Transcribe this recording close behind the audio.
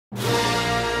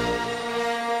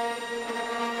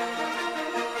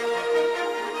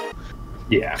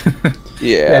Yeah.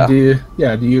 Yeah.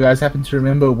 Do you guys happen to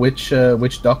remember which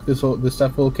dock this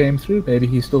stuff all came through? Maybe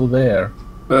he's still there.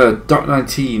 Dock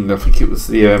 19. I think it was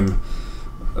the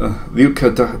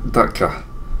Uka Daka.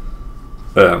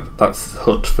 That's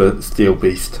Hut for Steel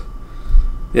Beast.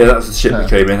 Yeah, that's the ship that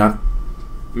came in. I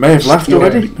may have left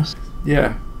already.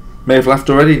 Yeah, may have left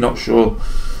already. Not sure.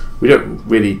 We don't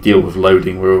really deal with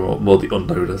loading. We're more the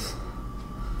unloaders.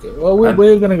 Well,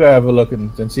 we're gonna go have a look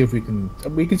and see if we can.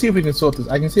 We can see if we can sort this.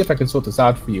 I can see if I can sort this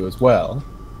out for you as well.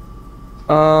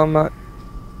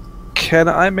 Can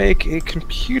I make a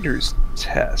computers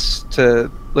test to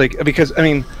because I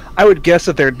mean I would guess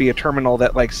that there'd be a terminal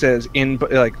that says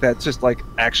that's just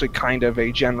actually kind of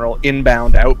a general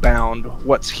inbound outbound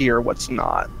what's here what's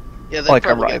not. Yeah, they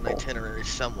probably got an itinerary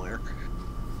somewhere.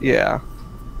 Yeah.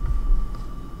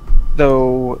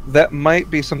 Though that might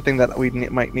be something that we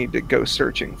might need to go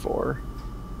searching for.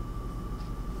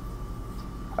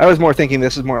 I was more thinking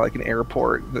this is more like an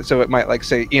airport, so it might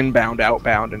say inbound,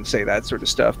 outbound, and say that sort of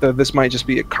stuff. Though this might just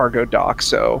be a cargo dock,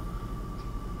 so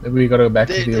maybe we gotta go back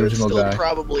to the original guy. They guy. still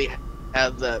probably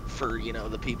have that for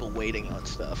the people waiting on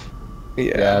stuff.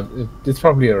 Yeah, it's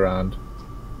probably around.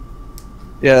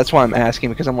 Yeah, that's why I'm asking,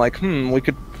 because I'm like, we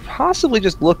could possibly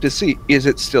just look to see, is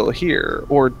it still here,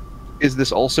 or is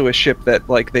this also a ship that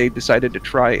they decided to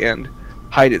try and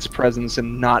hide its presence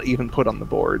and not even put on the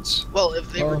boards? Well,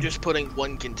 if they were just putting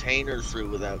one container through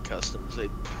without customs,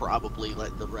 they'd probably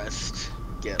let the rest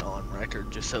get on record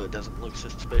just so it doesn't look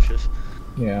suspicious.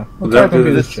 Yeah. Not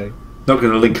going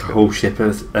to link a whole ship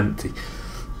as empty.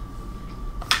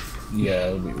 Yeah,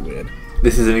 it'll be weird.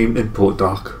 This is an import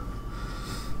dock.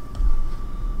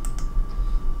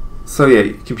 So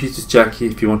yeah, computers Jackie,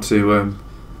 if you want to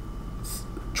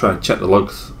try and check the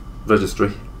logs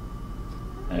registry.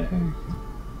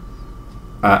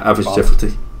 Average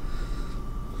difficulty.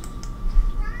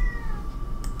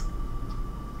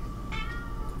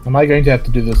 Am I going to have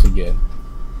to do this again?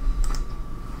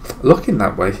 Looking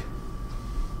that way.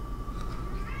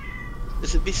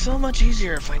 This would be so much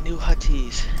easier if I knew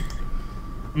Huttese.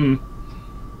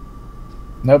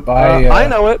 Nope, I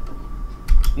know it.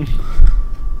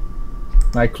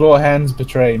 My claw hands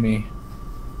betray me.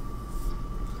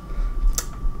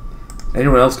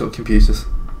 Anyone else got computers?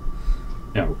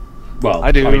 No. Well,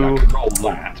 I do. I mean, I can roll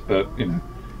that, but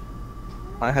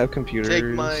I have computers. Take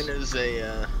mine as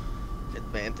a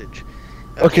advantage.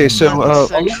 Okay, so I'll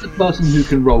let the person who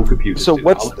can roll computers. So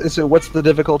what's the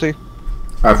difficulty?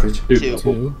 Average.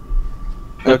 2.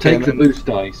 They'll take the boost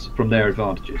dice from their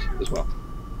advantages as well.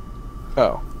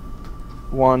 Oh.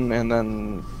 1 and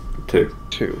then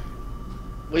 2.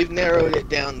 We've narrowed it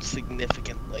down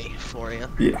significantly for you.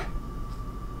 Yeah.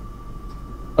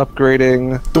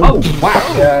 Upgrading. Oh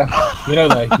wow!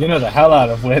 Yeah, you know the hell out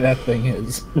of where that thing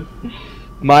is.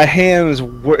 My hands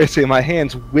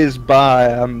whiz by.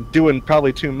 I'm doing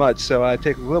probably too much, so I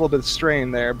take a little bit of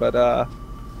strain there. But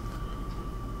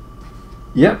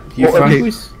yeah,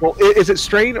 well, is it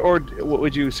strain, or what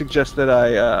would you suggest that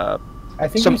I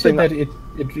think you said that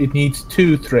it needs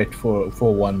 2 threat for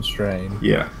 1 strain.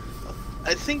 Yeah.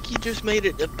 I think you just made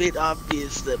it a bit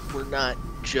obvious that we're not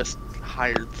just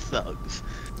hired thugs.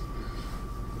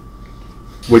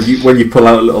 When you pull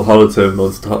out a little holoterminal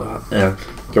and start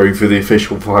going through the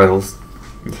official files.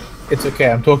 It's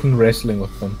okay, I'm talking wrestling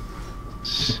with them.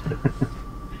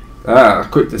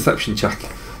 Quick deception check.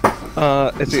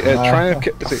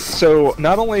 So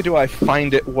not only do I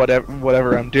find it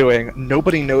whatever I'm doing,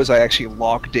 nobody knows I actually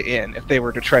logged in if they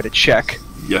were to try to check.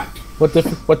 Yeah. What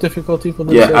difficulty for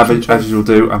the average as will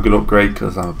do. I'm going to upgrade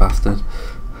because I'm a bastard.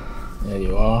 There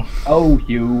you are. Oh,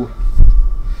 you.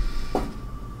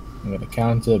 I'm going to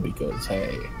counter because,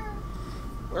 hey.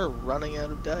 We're running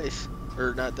out of dice.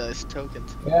 Or not dice,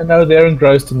 tokens. Yeah, no, they're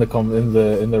engrossed in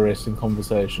the wrestling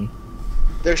conversation.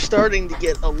 They're starting to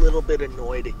get a little bit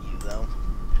annoyed at you, though.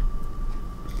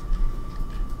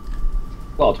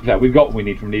 Well, to be fair, we've got what we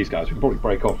need from these guys. We can probably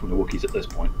break off from the Wookiees at this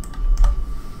point.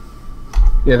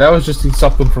 Yeah, that was just to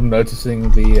stop them from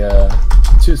noticing the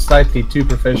slightly too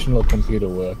professional computer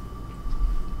work.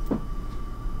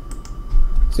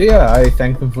 So yeah, I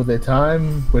thank them for their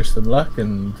time, wish them luck,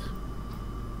 and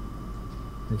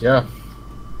yeah.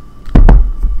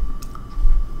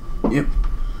 Yep.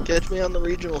 Catch me on the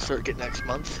regional circuit next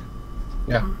month.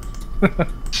 Yeah.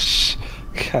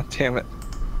 God damn it.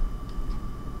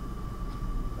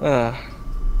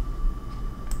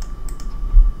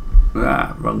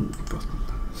 Wrong button.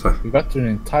 Sorry. We got through an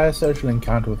entire social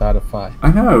encounter without a fight.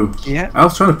 I know. Yeah. I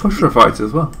was trying to push for a fight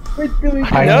as well.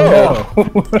 I know.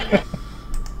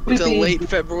 It's a late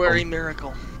February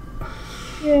miracle.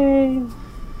 Yay.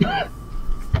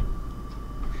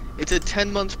 It's a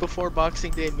 10 months before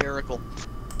Boxing Day miracle.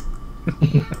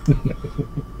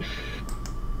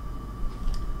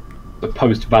 The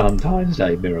post Valentine's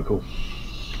Day miracle.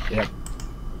 Yep.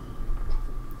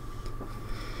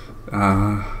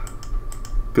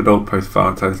 Good old post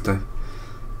Valentine's Day.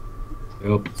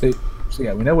 Yep. So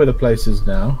yeah, we know where the place is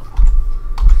now.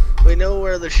 We know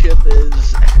where the ship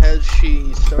is. Has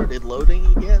she started loading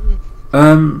again?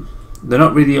 They're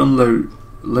not really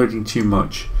loading too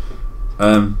much.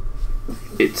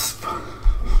 It's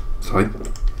sorry.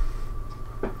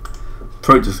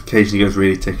 Throat just occasionally goes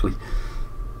really tickly.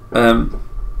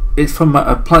 It's from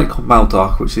a planet called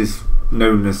Maldark, which is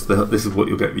known as this is what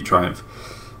you'll get with Triumph.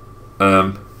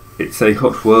 It's a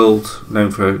hot world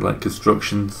known for like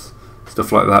constructions,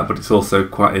 stuff like that, but it's also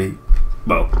quite a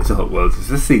it's a hot world.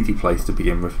 It's a seedy place to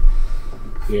begin with.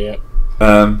 Yeah.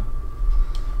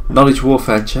 Knowledge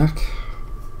warfare check.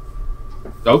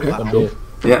 Okay. Somebody,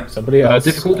 Yeah. somebody else.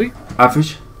 Difficulty?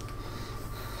 Average.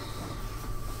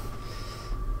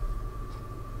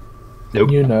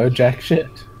 Nope. You know jack shit.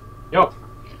 Yep.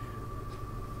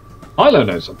 Hilo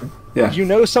knows something. Yeah. You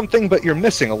know something, but you're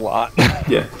missing a lot.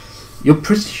 Yeah. You're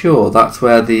pretty sure that's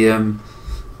where the kind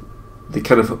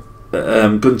of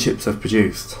gunships have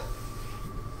produced.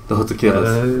 The Hunter Killers.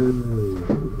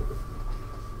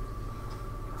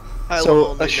 Hilo So,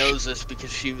 only a sh- knows this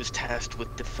because she was tasked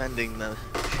with defending the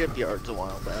shipyards a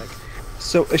while back.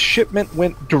 So a shipment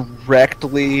went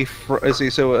directly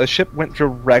so a ship went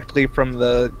directly from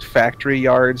the factory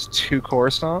yards to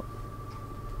Coruscant.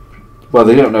 Well,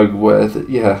 they don't know where.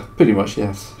 Yeah, pretty much,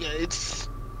 yes. Yeah,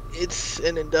 it's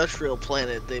an industrial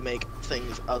planet. They make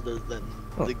things other than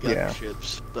the yeah.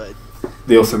 gunships, but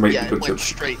They also make yeah, the it went gunships.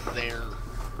 straight there.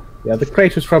 Yeah, the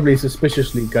crate was probably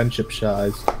suspiciously gunship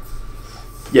sized.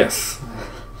 Yes.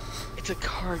 It's a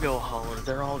cargo hauler.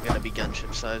 They're all gonna be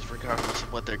gunship sized regardless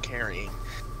of what they're carrying.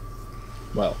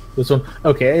 Well, this one,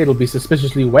 okay, it'll be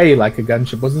suspiciously way like a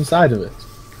gunship was inside of it.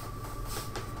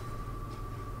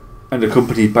 And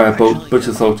accompanied by a Actually, bunch yeah.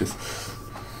 of soldiers.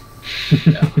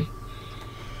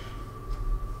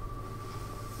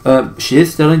 She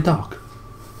is still in dock.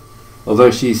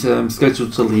 Although she's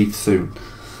scheduled to leave soon.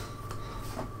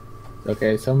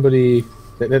 Okay, somebody,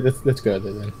 let's go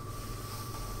there then.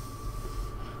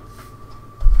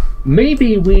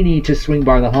 Maybe we need to swing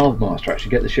by the Harbour Master to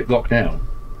actually get the ship locked down.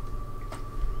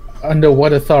 Under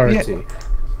what authority?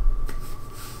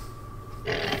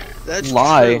 That's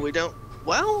Lie. true. We don't.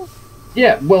 Well,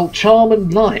 Yeah, well, charm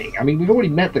and lying. I mean, we've already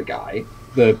met the guy,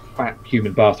 the fat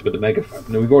human bastard with the megaphone,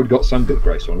 and we've already got some good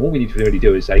grace on him. All we need to really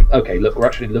do is say, okay, look, we're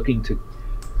actually looking to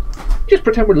just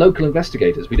pretend we're local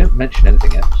investigators. We don't mention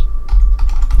anything else.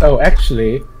 Oh,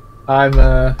 actually, I'm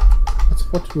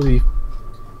what were the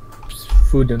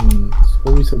food and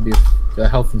what we said the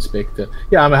health inspector.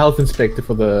 Yeah, I'm a health inspector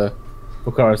for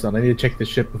Coruscant. I need to check the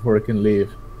ship before it can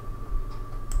leave.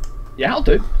 Yeah, I'll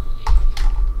do.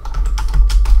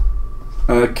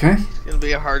 Okay. it's gonna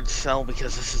be a hard sell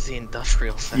because this is the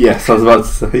industrial sector. Yes, I was about to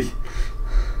say.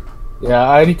 Yeah,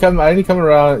 I only come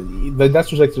around. The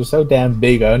industrial sector is so damn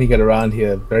big. I only get around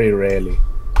here very rarely.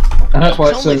 And that's why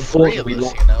It's it's so only three important of we us,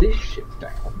 lock you know. this ship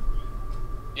down.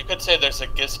 You could say there's a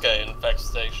Giska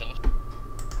infestation.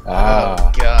 Ah,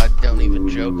 Oh god, don't even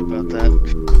joke about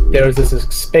that. there is this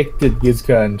expected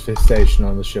Gizka infestation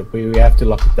on the ship. We have to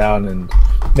lock it down and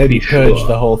maybe Be purge sure.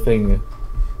 the whole thing.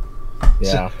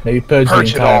 Yeah, maybe purge the Purge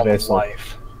it entire all with vessel.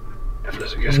 life.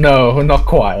 No, not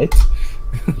quite.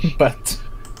 But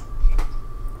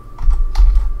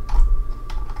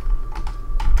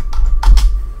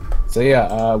so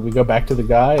yeah, we go back to the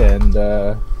guy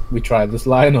and we try this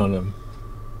line on him.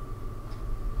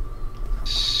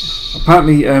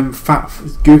 Apparently,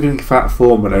 googling Fat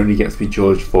Foreman only gets me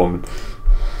George Foreman.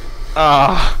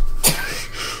 Ah,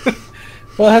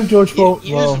 Well, have George Foreman.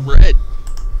 Use Well, red.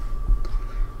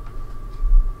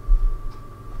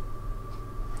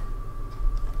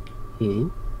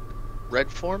 who?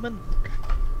 Red Foreman?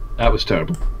 That was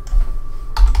terrible.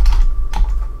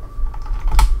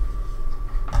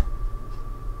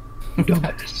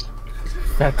 That's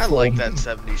I like Foreman. that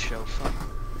 70s show. Fun.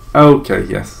 Okay,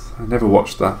 yes. I never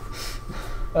watched that.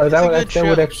 Oh, It's a good that would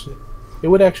show. actually. It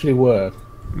would actually work.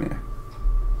 Yeah.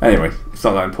 Anyway, it's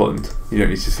not that important. You don't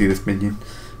need to see this minion.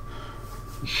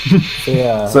 So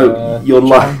yeah. So your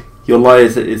lie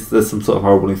is there's some sort of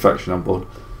horrible infection on board.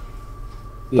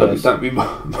 Yes. That'd be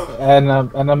And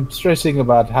I'm stressing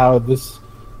about how this,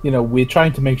 we're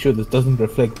trying to make sure this doesn't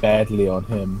reflect badly on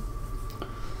him.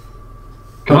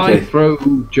 Can I Okay. throw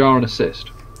jar and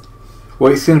assist?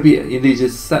 Well, you need a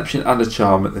deception and a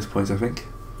charm at this point, I think.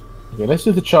 Okay, let's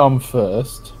do the charm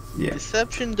first. Yeah.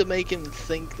 Deception to make him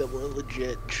think that we're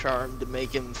legit. Charm to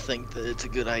make him think that it's a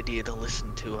good idea to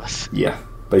listen to us. Yeah,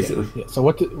 basically. Yeah. So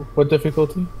what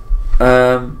difficulty?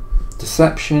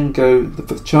 Deception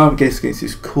the charm against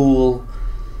is cool.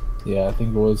 Yeah, I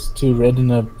think it was 2 red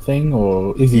in a thing,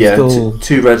 or is he Yeah, still?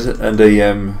 two red and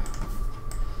a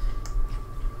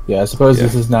Yeah, I suppose Yeah.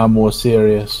 this is now more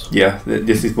serious. yeah.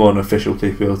 This is more an official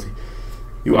capability.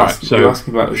 You're Right,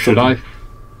 asking about should something-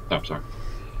 I? Oh, sorry.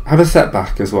 have a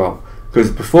setback as well, because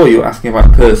before you were asking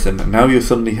about person, and now you're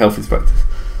suddenly health inspectors.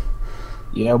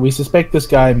 Yeah, we suspect this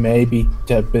guy may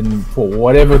to have been, for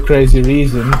whatever crazy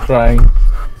reason, trying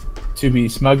to be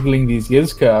smuggling these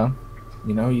Gizka.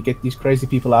 You know, you get these crazy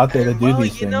people out there that do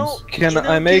these things. Can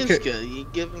I make it? You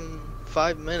give him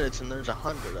 5 minutes and there's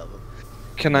 100 of them.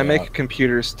 Can I Yeah. make a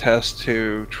computer's test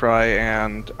to try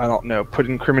and, I don't know, put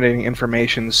incriminating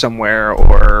information somewhere,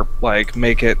 or like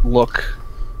make it look?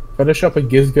 Photoshop a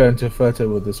Gizka into a photo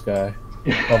with this guy.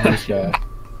 Of this guy.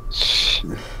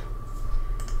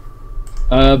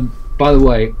 By the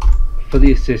way, for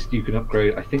the assist, you can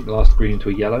upgrade. I think the last green into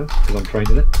a yellow because I'm trained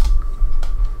in it.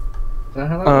 Is that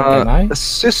how that works? Can I?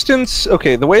 Assistance.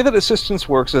 Okay, the way that assistance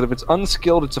works is that if it's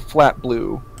unskilled, it's a flat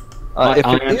blue. I If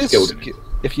am it is skilled in it.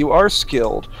 if you are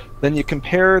skilled, then you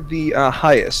compare the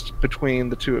highest between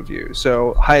the two of you.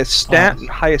 So highest stat and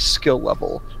highest skill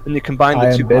level, and you combine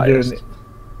the two highest.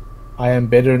 I am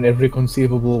better in every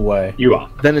conceivable way. You are.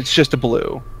 Then it's just a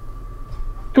blue.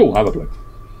 Cool. Have a blue.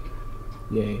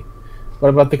 Yay. What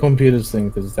about the computers thing?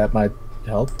 Because that might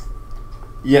help.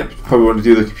 Yep, probably want to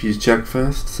do the computer check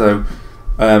first. So,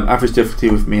 average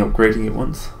difficulty with me upgrading it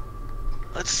once.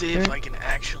 Let's see if I can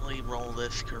actually roll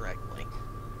this correctly.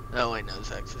 Oh wait, no,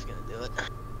 Zex is gonna do it.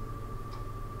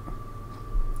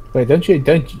 Wait, don't you?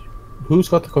 Who's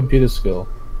got the computer skill?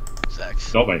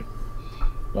 Zex. Not me.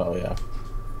 Oh yeah.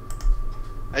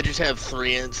 I just have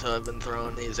 3 in, so I've been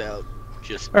throwing these out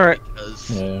just All right. because.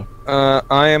 Yeah.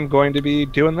 I am going to be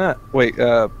doing that. Wait,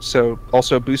 so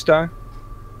also boost die?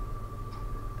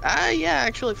 Yeah,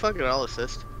 actually, fuck it, I'll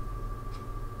assist.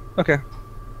 Okay.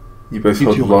 You both Gives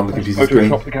hold you the on the computer screen.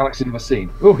 Photoshop the galaxy never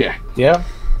seen. Oh yeah. Yeah.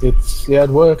 It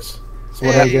works. That's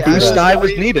what I get. Boost for die that.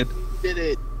 was needed. Did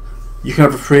it. You can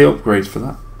have a free upgrade for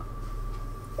that.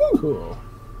 Cool.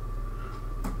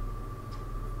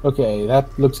 Okay, that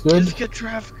looks good. Just get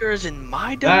traffickers in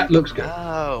my dome. That looks good.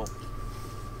 Oh.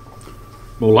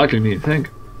 More likely than you think.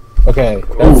 Okay,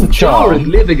 that's the Jar is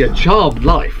charm. living a charmed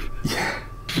life.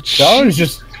 Jar is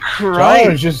just good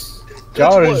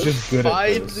at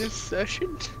 5 this.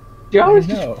 session? Jar is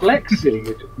know. just flexing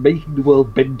and making the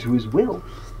world bend to his will.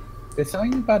 There's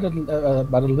something about a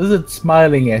lizard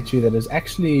smiling at you that is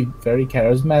actually very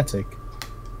charismatic.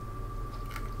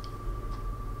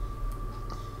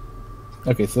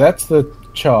 Okay, so that's the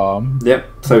charm Yep.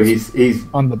 So he's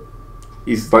on the.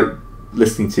 like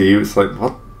listening to you. It's like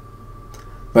what?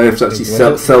 They have to actually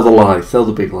Wait, sell the lie, sell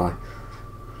the big lie.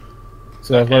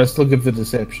 So I've got to still give the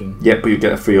deception. Yep, but you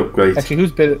get a free upgrade. Actually,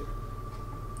 who's better?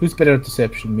 Who's better at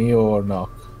deception, me or Nock?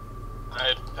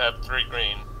 I have 3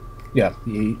 green, Yeah,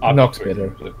 Nock's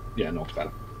better. Yeah, Nock's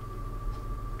better.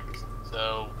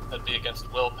 so that'd be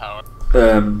against willpower.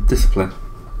 Discipline.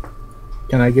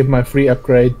 Can I give my free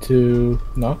upgrade to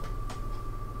Nock?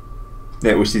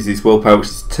 Yeah, which is his willpower, which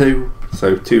is 2.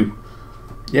 So 2.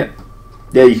 Yep.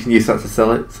 Yeah, you can use that to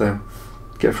sell it. So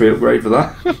get a free upgrade for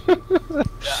that. Yeah,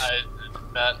 I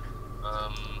did that.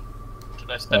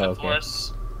 Should I spend Oh, it okay. for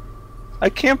us? I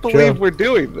can't believe Sure. we're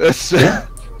doing this.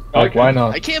 Like, why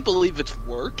not? I can't believe it's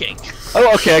working.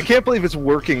 Oh, okay. I can't believe it's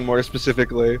working more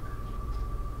specifically.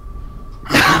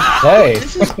 Hey,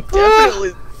 This is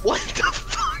definitely. What the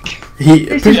fuck? He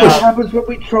This pretty is what much, happens when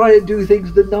we try and do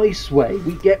things the nice way.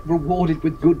 We get rewarded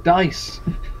with good dice.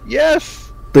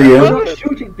 Yes. We're the not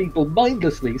shooting people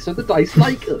mindlessly, so the dice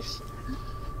like us.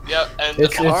 Yeah, and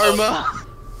It's- also, Karma.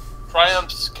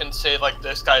 Triumphs can say like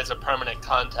this guy is a permanent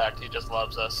contact. He just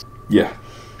loves us. yeah.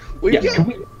 We've Yeah, can got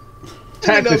we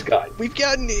tag this guy? We've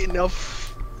gotten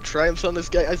enough triumphs on this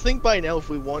guy. I think by now, if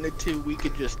we wanted to, we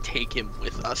could just take him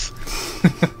with us.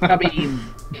 I mean,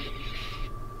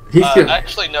 He's good.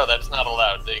 Actually, no, that's not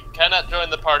allowed. They cannot join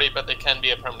the party, but they can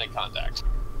be a permanent contact.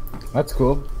 that's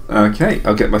cool. Okay,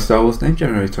 I'll get my Star Wars name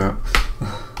generator out.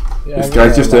 Yeah, This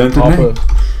guy's just earned a name.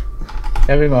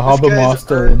 Having a This harbor guy's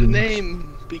master earned a and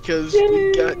name because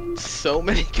we got so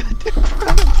many goddamn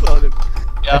triumphs on him.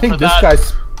 Yeah, I think for this that,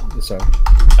 guy's. Sorry.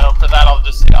 no, for that, I'll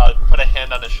put a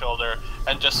hand on his shoulder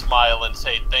and just smile and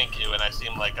say thank you, and I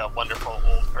seem like a wonderful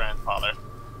old grandfather.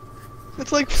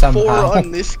 It's like Somehow. 4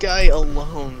 on this guy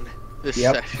alone this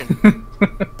Yep. session.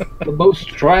 the most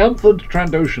triumphant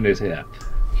Trandoshan is here.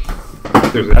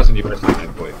 Seriously, that's a new recipe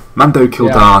name for you. Mando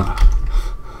Kildan.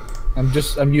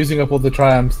 I'm using up all the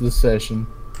triumphs this session.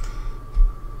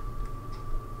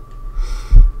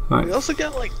 Right. We also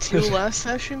got like 2 last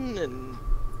session, and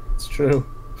It's true.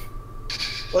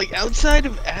 like outside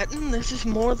of Atten, this is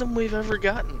more than we've ever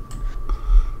gotten.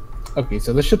 Okay,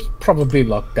 so the ship's probably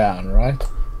locked down, right?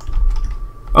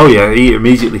 Oh yeah, he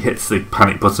immediately hits the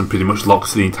panic button, pretty much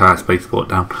locks the entire spaceport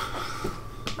down.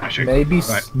 Actually, Maybe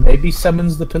right. maybe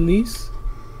summons the police.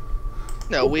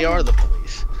 No, we are the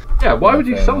police. Yeah, why would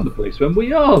you Okay. summon the police when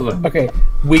we are them? Okay,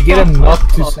 we get him not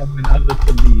to summon other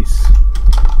police.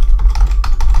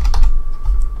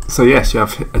 So yes, you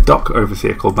have a dock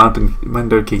overseer called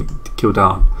Mando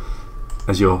Kildan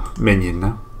as your minion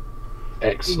now.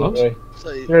 Excellent. Very,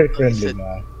 So very you friendly said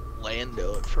guy.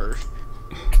 Lando at first.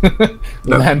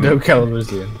 No. Lando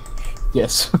Calrissian.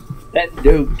 Yes.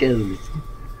 Lando goes.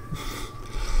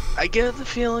 I get the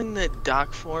feeling that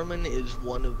Doc Foreman is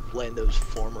one of Lando's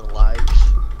former lives.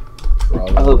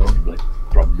 Probably.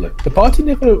 The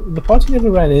party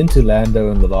never ran into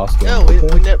Lando in the last game. No, did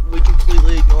they? we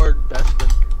completely ignored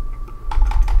Bespin.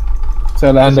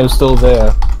 So Lando's still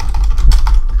there.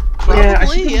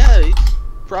 Probably, yeah, he's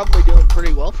probably doing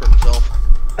pretty well for himself.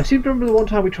 I seem to remember the one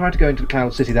time we tried to go into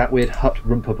Cloud City, that weird hut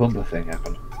Rumpa Pumpa thing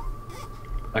happened.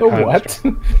 That Oh, kind of what?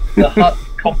 stuff. The Hut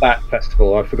Combat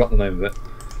Festival, I forgot the name of it.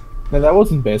 No, that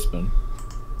wasn't Bespin.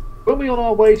 Weren't we on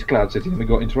our way to Cloud City and we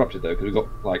got interrupted though, because we got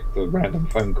like the random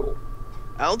phone call?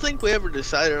 I don't think we ever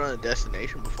decided on a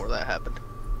destination before that happened.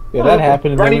 Yeah, Oh, that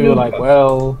happened, and then Granny we were like, Moomba.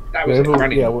 well, That was it, wherever-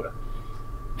 Granny yeah, Moomba.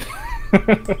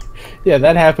 yeah,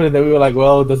 that happened, and then we were like,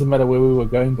 well, it doesn't matter where we were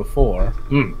going before.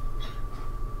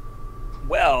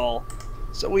 Well,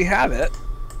 so we have it.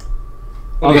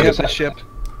 Oh, We yeah. have the ship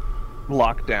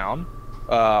locked down.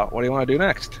 What do you want to do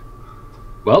next?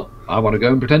 Well, I want to go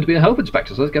and pretend to be a health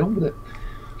inspector, so let's get on with it.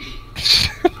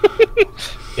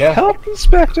 Yeah. Health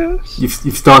inspectors.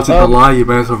 You've started the lie, you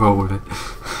may as well roll with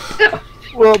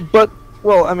it.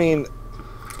 Well, I mean,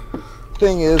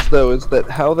 thing is though, is that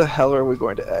how the hell are we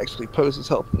going to actually pose as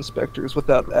health inspectors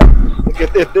without that? Like,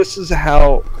 if this is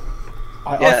how,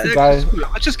 I asked the guy.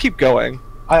 let's just keep going.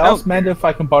 I asked Mando if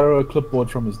I can borrow a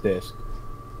clipboard from his desk.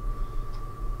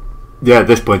 Yeah, at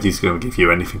this point he's going to give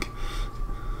you anything.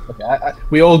 Okay,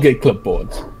 we all get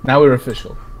clipboards. Now we're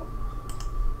official.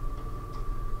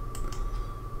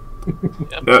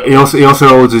 He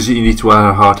also orders you need to wear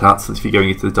a hard hat since you're going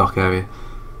into the dock area.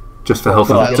 Just for health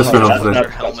Well, and, just for that's- health and- Put your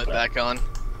that's- helmet back on.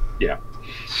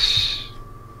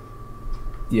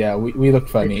 Yeah, we look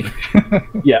funny.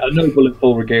 Yeah, a noble in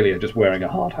full regalia just wearing a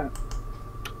hard hat.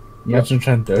 Imagine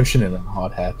Trandoshan in a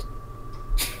hard hat.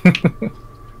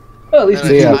 Well, at least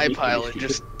And Yeah. a TIE pilot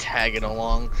just tagging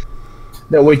along.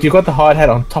 No, wait, you got the hard hat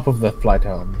on top of the flight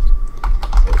helmet.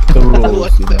 The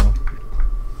rules, you know.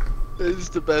 This is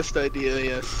the best idea,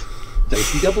 yes.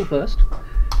 safety double first.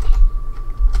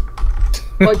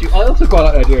 Mind you, I also quite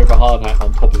like the idea of a hard hat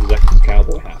on top of Zex's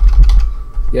cowboy hat.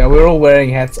 Yeah, we're all wearing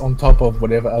hats on top of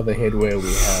whatever other headwear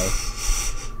we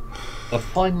have. A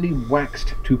finely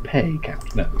waxed toupee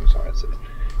count. No, sorry, that's it.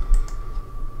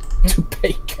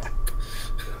 Toupee cap.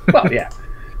 Well, yeah.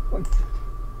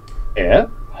 Air,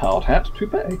 hard hat,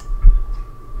 toupee.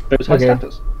 Those high Okay.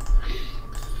 status.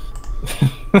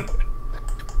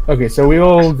 Okay, so we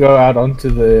all go out onto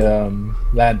the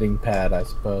landing pad, I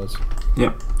suppose.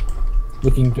 Yep,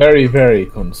 Looking very, very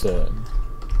concerned.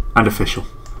 and official.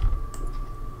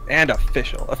 And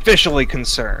officially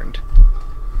concerned.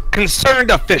 Concerned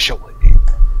officially.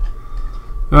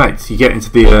 Right, so you get into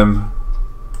the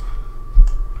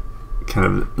kind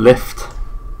of lift.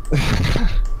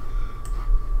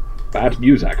 Bad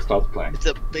music starts playing. It's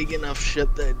a big enough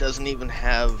ship that it doesn't even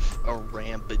have a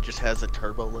ramp, it just has a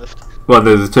turbo lift. Well,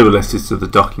 there's a turbo lift is to the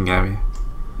docking area.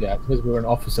 Yeah, because we're an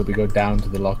officer, we go down to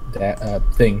the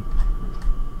thing.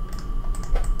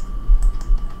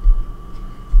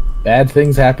 Bad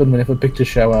things happen whenever pictures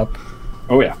show up.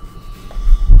 Oh, yeah.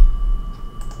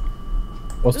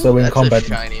 Also in That's combat. a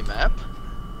shiny map.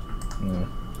 Yeah.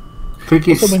 I think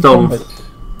it's Also in stolen. combat.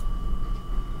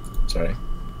 Sorry.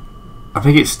 I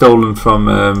think it's stolen from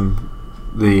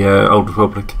the Old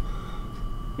Republic.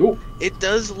 It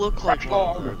does look like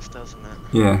one of those, doesn't it?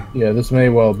 Yeah. Yeah, this may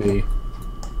well be.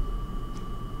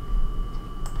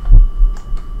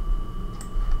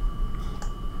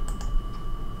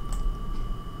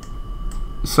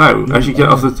 So as you get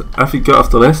off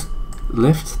the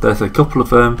lift, there's a couple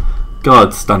of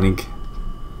guards standing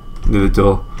near the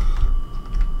door.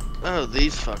 Oh,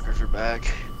 these fuckers are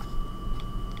back.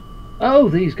 Oh,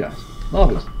 these guys.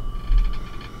 Marvellous.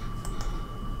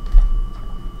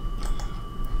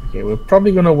 Okay, we're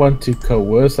probably gonna want to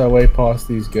coerce our way past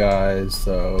these guys,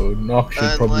 so Nock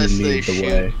should probably Unless they lead the shoot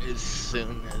way. as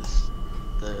soon as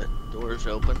the doors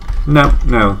open. No,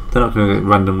 no, they're not going to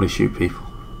randomly shoot people.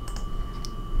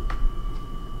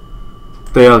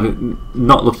 They are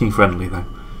not looking friendly though.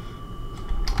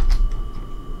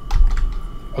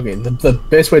 Okay, the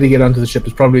best way to get onto the ship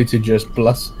is probably to just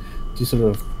to sort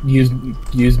of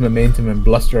use momentum and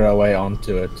bluster our way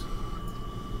onto it.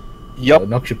 Yep. So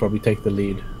Nock should probably take the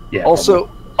lead. Yeah. Also,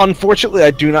 unfortunately,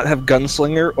 I do not have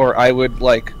Gunslinger, or I would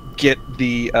like get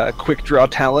the quick draw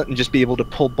talent and just be able to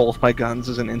pull both my guns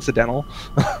as an incidental.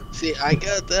 See, I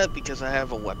got that because I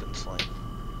have a weapon sling.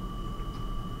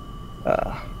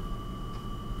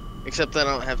 Except I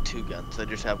don't have two guns, I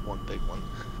just have one big one.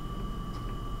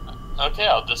 Okay,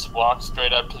 I'll just walk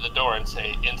straight up to the door and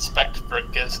say, "Inspect for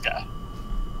Gizka.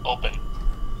 Open."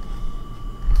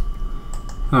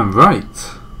 Alright.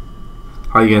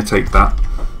 How are you going to take that?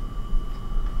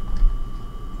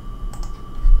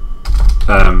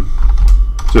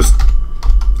 Just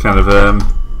kind of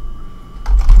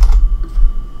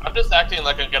I'm just acting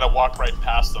like I'm gonna walk right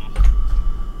past them.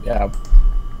 Yeah.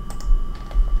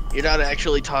 You're not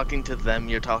actually talking to them,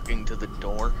 you're talking to the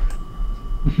door.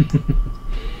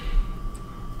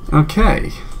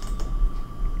 okay.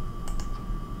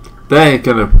 They're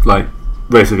gonna like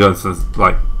raise their guns and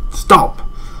like stop.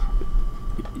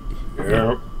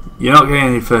 Yeah. You're not getting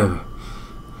any further.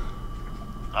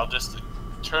 I'll just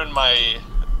turn my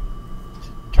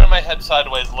head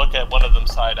sideways, look at one of them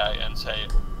side eye, and say,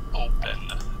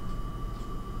 "Open."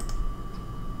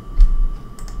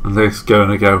 And they're just going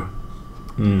to go,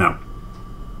 no.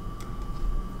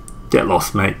 Get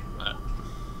lost, mate.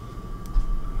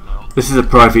 Well, This is a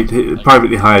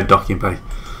privately hired docking bay.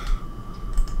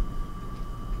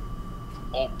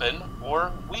 open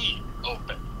or we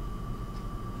open.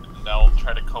 And I'll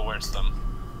try to coerce them.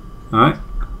 Alright.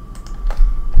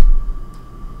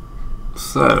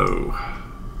 So,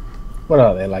 What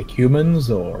are they, like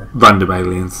humans or? random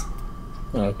aliens.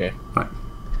 Oh, okay. Pretty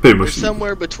They're much.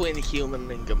 somewhere between human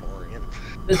and Gamorrean.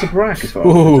 There's a Brack as far as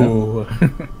I can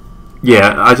tell. Ooh.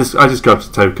 Yeah, I just grabbed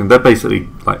a token. They're basically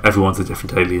like everyone's a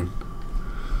different alien.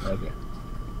 Okay.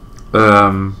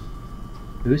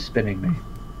 Who's spinning me?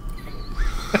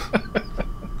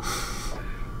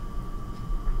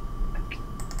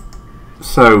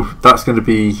 So that's going to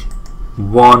be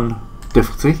 1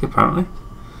 difficulty apparently.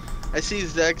 I see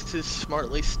Zex is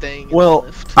smartly staying in Well, the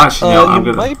lift. Actually, no, I'm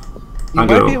you gonna might I'm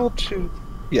be gonna- able to.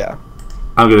 Yeah.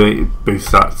 I'm gonna boost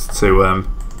that to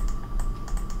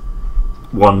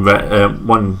 1 red,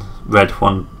 1 red,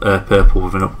 1 purple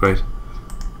with an upgrade.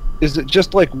 Is it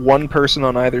just like one person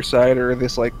on either side, or are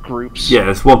this like groups? Yeah,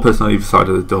 there's 1 person on either side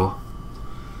of the door.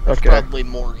 Okay. Probably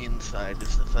more inside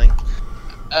is the thing.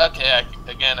 Okay,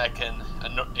 I can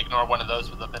ignore one of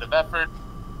those with a bit of effort.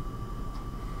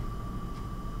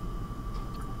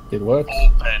 It works.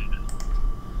 Open.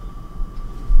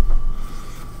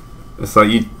 It's like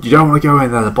you don't want to go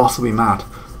in there. The boss will be mad.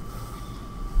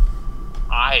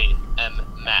 I am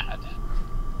mad.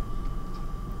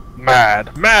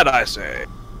 Mad, I say.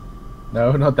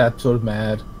 No, not that sort of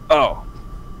mad. Oh.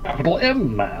 Capital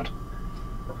M mad.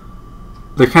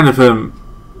 They kind of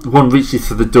 1 reaches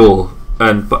to the door,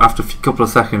 but after a couple of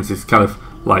seconds, it's kind of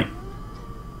like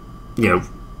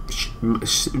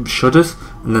shudders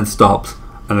and then stops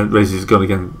and then raises his gun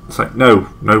again. It's like no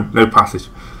passage.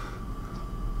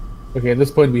 Okay, at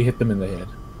this point we hit them in the head.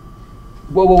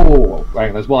 Whoa. Hang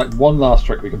on, there's one last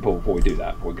trick we can pull before we do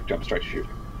that, before we jump straight to shooting.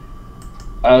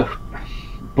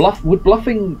 Would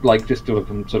bluffing, like, just sort of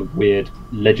some sort of weird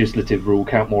legislative rule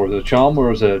count more as a charm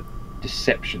or as a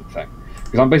deception thing?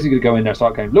 Because I'm basically going to go in there and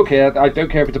start going, look here, I don't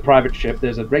care if it's a private ship,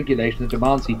 there's a regulation that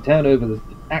demands he turn over the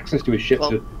access to his ship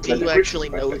Well, to... do you actually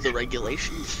know the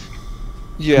regulations?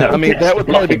 Yeah, No, I mean yes, that would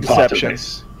the probably be bluffing part of deception.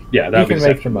 this. Yeah, You that would can be make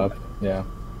deception. them up. Yeah.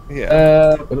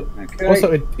 Yeah. But Okay.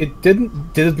 also, it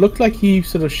didn't. Did it look like he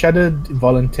sort of shuddered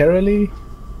voluntarily?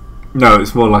 No,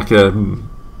 it's more like a.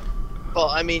 Well,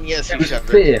 I mean, yes, It he was shuddered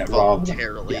fear rather than-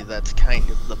 voluntarily. yeah. That's kind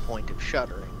of the point of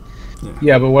shuddering.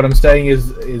 Yeah, but what I'm saying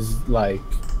is like,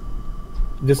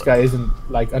 this guy isn't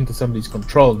like under somebody's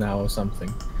control now or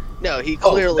something. No, he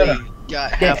Oh, clearly no.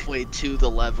 got halfway to the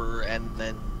lever and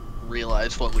then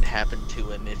realized what would happen to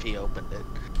him if he opened it.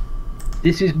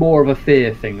 This is more of a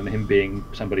fear thing than him being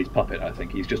somebody's puppet, I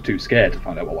think. He's just too scared to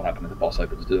find out what will happen if the boss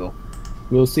opens the door.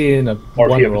 We'll see in a Or if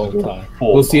one he roll opens the door time.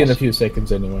 for We'll the see in a boss. few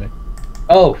seconds anyway.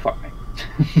 Oh, fuck me.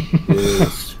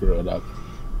 Screw it up.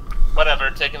 Whatever,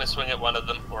 taking a swing at one of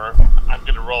them, or I'm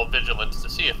gonna roll vigilance to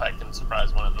see if I can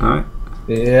surprise one of them. Alright.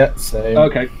 Yeah, same.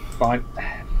 Okay, fine.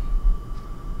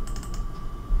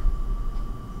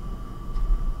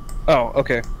 Oh,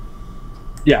 okay.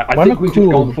 Yeah, I Why think not we should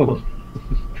have cool? gone for them.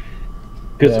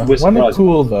 Because Yeah. we're Why not surprised.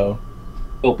 cool though?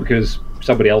 Well, because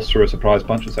somebody else threw a surprise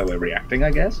punch, and so we're reacting,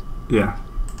 I guess. Yeah.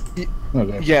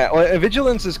 Okay. Yeah, well,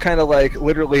 vigilance is kind of like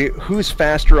literally who's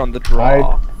faster on the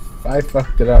draw. I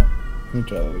fucked it up. Let me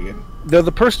try that again. Though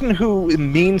the person who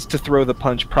means to throw the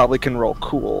punch probably can roll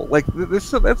cool. Like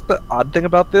this, that's the odd thing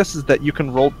about this is that you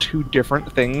can roll two different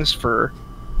things for.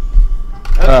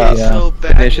 Okay, Yeah. so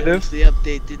bad Initiative? news, the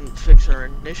update didn't fix our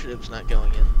initiatives not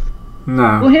going in.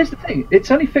 Well, No. here's the thing: it's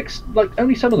only fixed, like,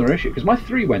 only some of them are issue. Because my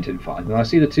 3 went in fine, and I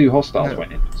see the 2 hostiles No.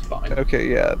 went in. It's fine. Okay,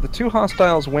 yeah, the 2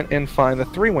 hostiles went in fine. The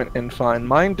 3 went in fine.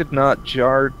 Mine did not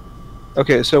jar.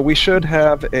 Okay, so we should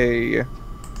have a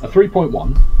A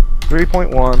 3.1.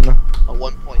 3.1, A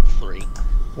 1.3.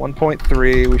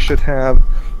 1.3. We should have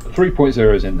A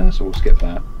 3.0 is in there, so we'll skip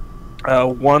that.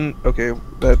 1. Okay,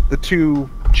 the 2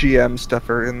 GM stuff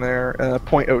are in there.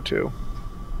 0.02.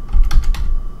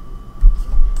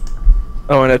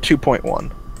 Oh, and a 2.1.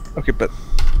 Okay, but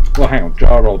Well, hang on.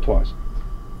 Jar rolled twice.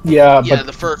 Yeah, Yeah, but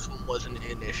the first one was an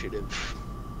initiative.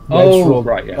 I just Oh, rolled,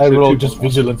 right, yeah, I so rolled just 2.1.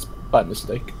 vigilance by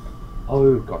mistake.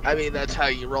 Oh, gotcha. I mean, that's how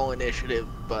you roll initiative,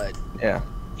 but yeah.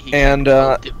 he And,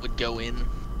 hoped it would go in.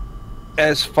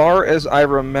 As far as I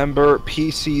remember,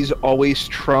 PCs always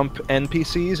trump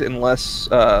NPCs unless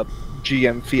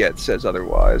GM Fiat says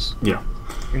otherwise. Yeah.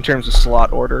 In terms of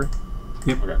slot order.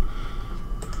 Okay.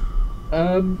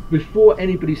 Before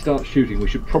anybody starts shooting, we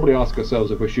should probably ask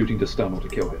ourselves if we're shooting to stun or to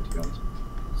kill here, to be honest.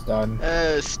 Stun.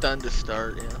 Stun to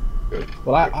start, yeah.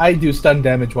 Well, I do stun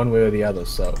damage one way or the other,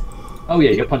 so. Oh,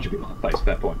 yeah, you're punching people in the face,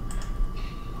 fair point.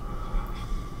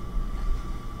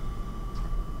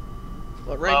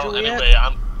 What range Well, are we anyway, at?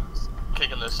 I'm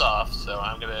kicking this off, so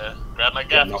I'm gonna grab my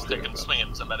Yeah, gaffy not stick doing and that. swing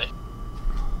at somebody.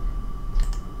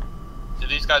 Do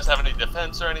these guys have any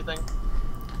defense or anything?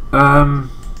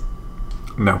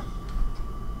 No.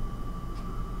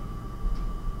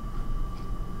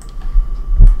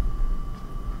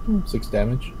 Hmm, 6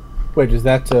 damage. Wait, is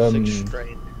that 6 strain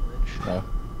damage. no.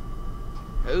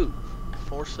 Oh,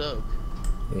 4 soak.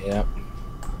 Yeah.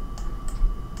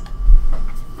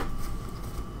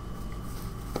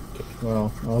 Okay,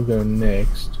 well, I'll go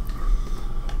next.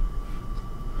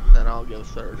 Then I'll go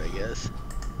third, I guess.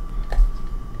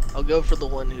 I'll go for the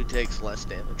one who takes less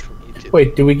damage from you two.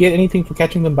 Wait, do we get anything for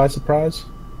catching them by surprise?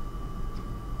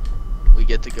 We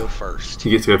get to go first.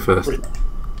 You get to go first.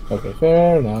 Okay,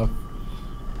 fair enough.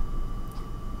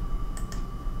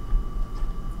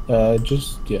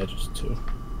 Just 2.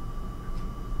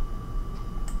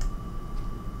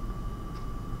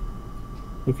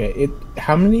 Okay,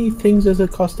 how many things does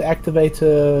it cost to activate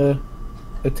a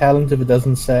talent if it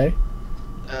doesn't say?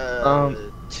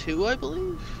 2, I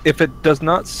believe? If it does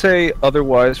not say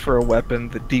otherwise for a weapon,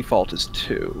 the default is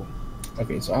 2.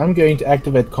 Okay, so I'm going to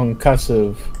activate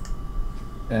concussive,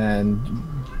 and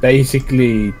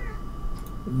basically,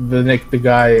 the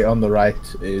guy on the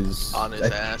right is On his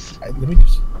ass. let me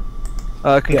just.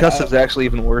 Concussive's actually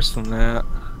even worse than that.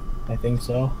 I think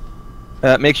so.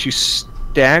 It makes you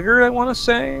staggered, I want to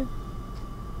say.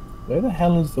 Where the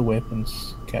hell is the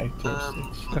weapons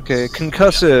characteristics? Okay,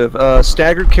 concussive.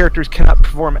 Staggered characters cannot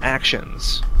perform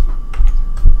actions.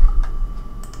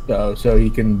 Oh, so he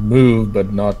can move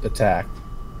but not attack.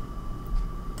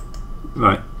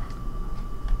 Right.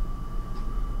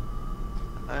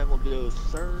 I will go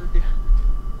third.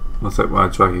 I'll take my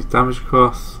drag his damage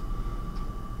across.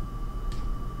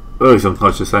 Oh, he's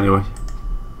unconscious anyway.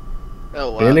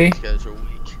 Oh wow, Really? these guys are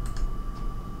weak.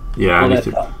 Yeah, I Well, need that's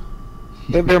to. tough.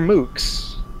 They're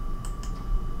mooks.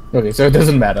 Okay, so it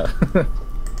doesn't matter.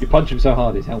 You punch him so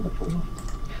hard his helmet falls off.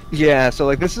 Yeah, so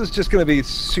like this is just gonna be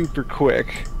super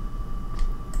quick.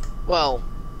 Well,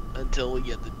 until we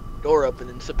get the door open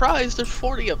and surprise, there's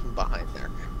 40 of them behind there.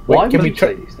 Why can would we you try-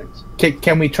 say these things?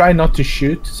 Can we try not to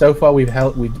shoot? So far, we've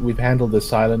handled this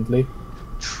silently.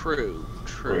 True.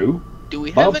 True. Do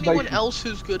we My have anyone observation- else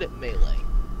who's good at melee?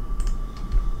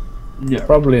 No.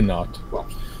 Probably not. Well,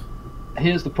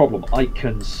 here's the problem. I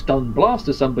can stun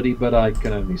blaster somebody, but I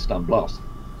can only stun blast.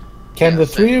 Can Yeah, the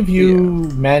 3 of you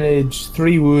yeah. manage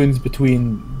 3 wounds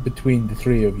between the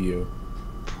 3 of you?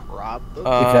 Probably.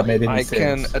 that made any I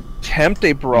sense. can attempt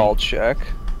a brawl check.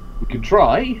 We can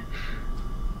try.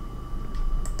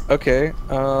 Okay.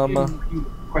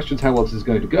 Questions how well this is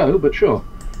going to go, but sure.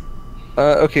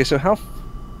 Okay. So how?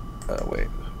 Wait.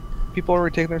 People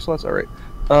already taking their slots. All right.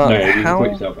 No, you can put How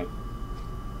yourself in.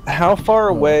 how far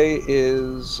away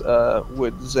is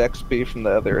would Zex be from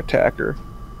the other attacker?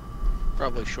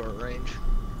 Probably short range.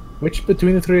 Which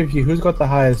between the 3 of you, who's got the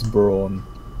highest brawn?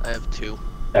 I have 2.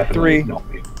 Definitely 3. not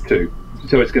me. 2.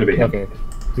 So it's going to be him. Okay.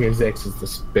 Against X is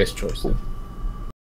the best choice then.